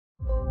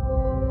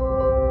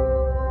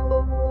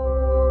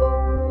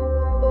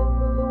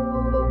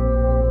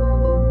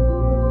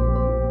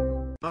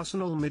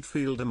Arsenal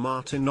midfielder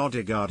Martin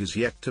Odegaard is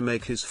yet to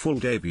make his full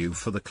debut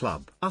for the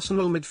club.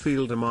 Arsenal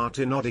midfielder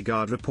Martin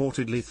Odegaard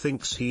reportedly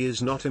thinks he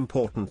is not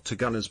important to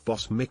Gunners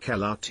boss Mikel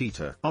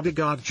Arteta.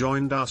 Odegaard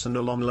joined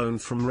Arsenal on loan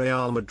from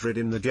Real Madrid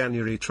in the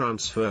January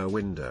transfer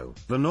window.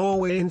 The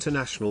Norway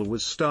international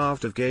was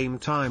starved of game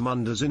time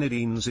under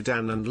Zinedine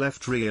Zidane and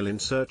left Real in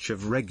search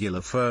of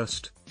regular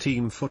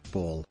first-team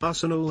football.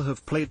 Arsenal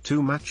have played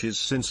 2 matches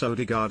since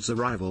Odegaard's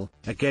arrival,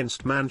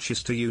 against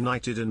Manchester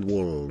United and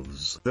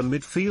Wolves. The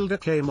midfielder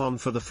came on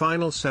for the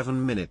final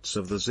 7 minutes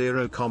of the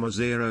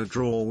 0-0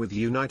 draw with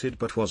United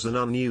but was an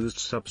unused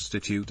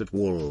substitute at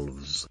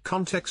Wolves.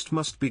 Context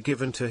must be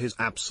given to his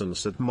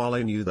absence at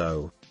Molineux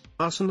though.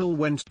 Arsenal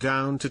went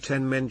down to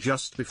 10 men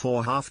just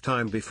before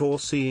half-time before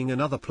seeing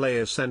another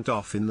player sent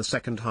off in the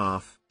second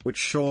half, which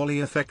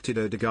surely affected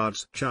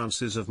Odegaard's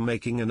chances of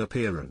making an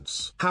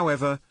appearance.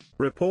 However,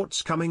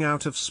 reports coming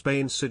out of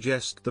Spain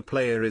suggest the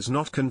player is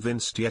not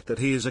convinced yet that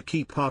he is a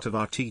key part of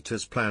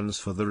Arteta's plans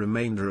for the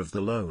remainder of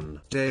the loan.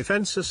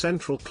 Defensa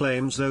Central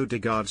claims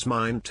Odegaard's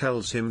mind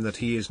tells him that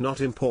he is not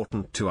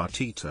important to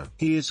Arteta.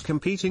 He is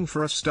competing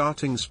for a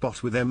starting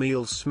spot with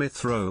Emile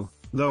Smith-Rowe,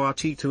 though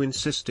Arteta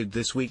insisted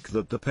this week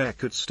that the pair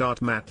could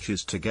start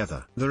matches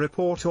together. The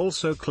report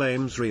also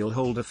claims Real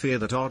hold a fear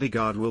that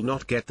Odegaard will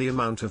not get the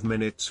amount of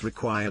minutes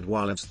required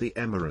while at the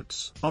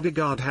Emirates.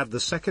 Odegaard had the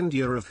second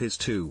year of his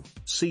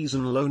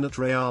 2-season loan at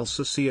Real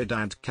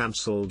Sociedad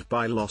cancelled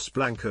by Los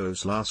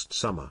Blancos last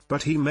summer.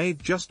 But he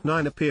made just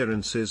 9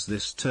 appearances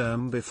this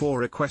term before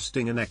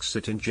requesting an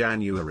exit in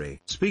January.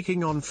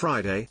 Speaking on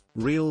Friday,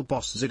 Real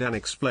boss Zidane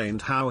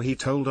explained how he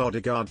told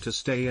Odegaard to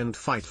stay and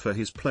fight for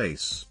his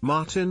place.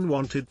 Martin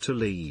wanted to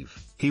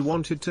leave. He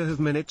wanted to have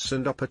minutes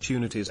and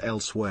opportunities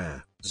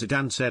elsewhere,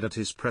 Zidane said at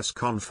his press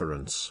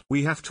conference.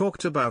 We have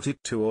talked about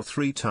it 2 or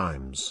 3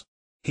 times.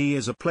 He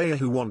is a player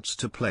who wants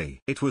to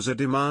play. It was a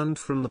demand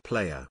from the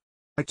player.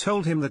 I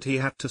told him that he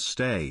had to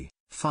stay,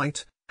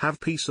 fight, have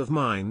peace of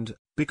mind,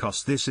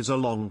 because this is a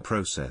long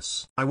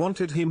process. I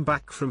wanted him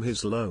back from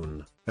his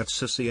loan at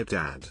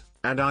Sociedad,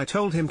 and I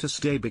told him to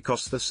stay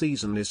because the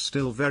season is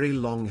still very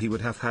long. He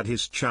would have had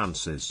his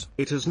chances.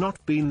 It has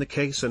not been the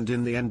case and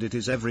in the end it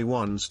is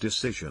everyone's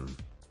decision.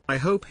 I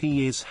hope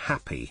he is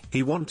happy.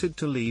 He wanted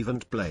to leave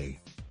and play.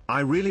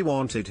 I really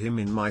wanted him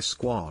in my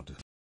squad.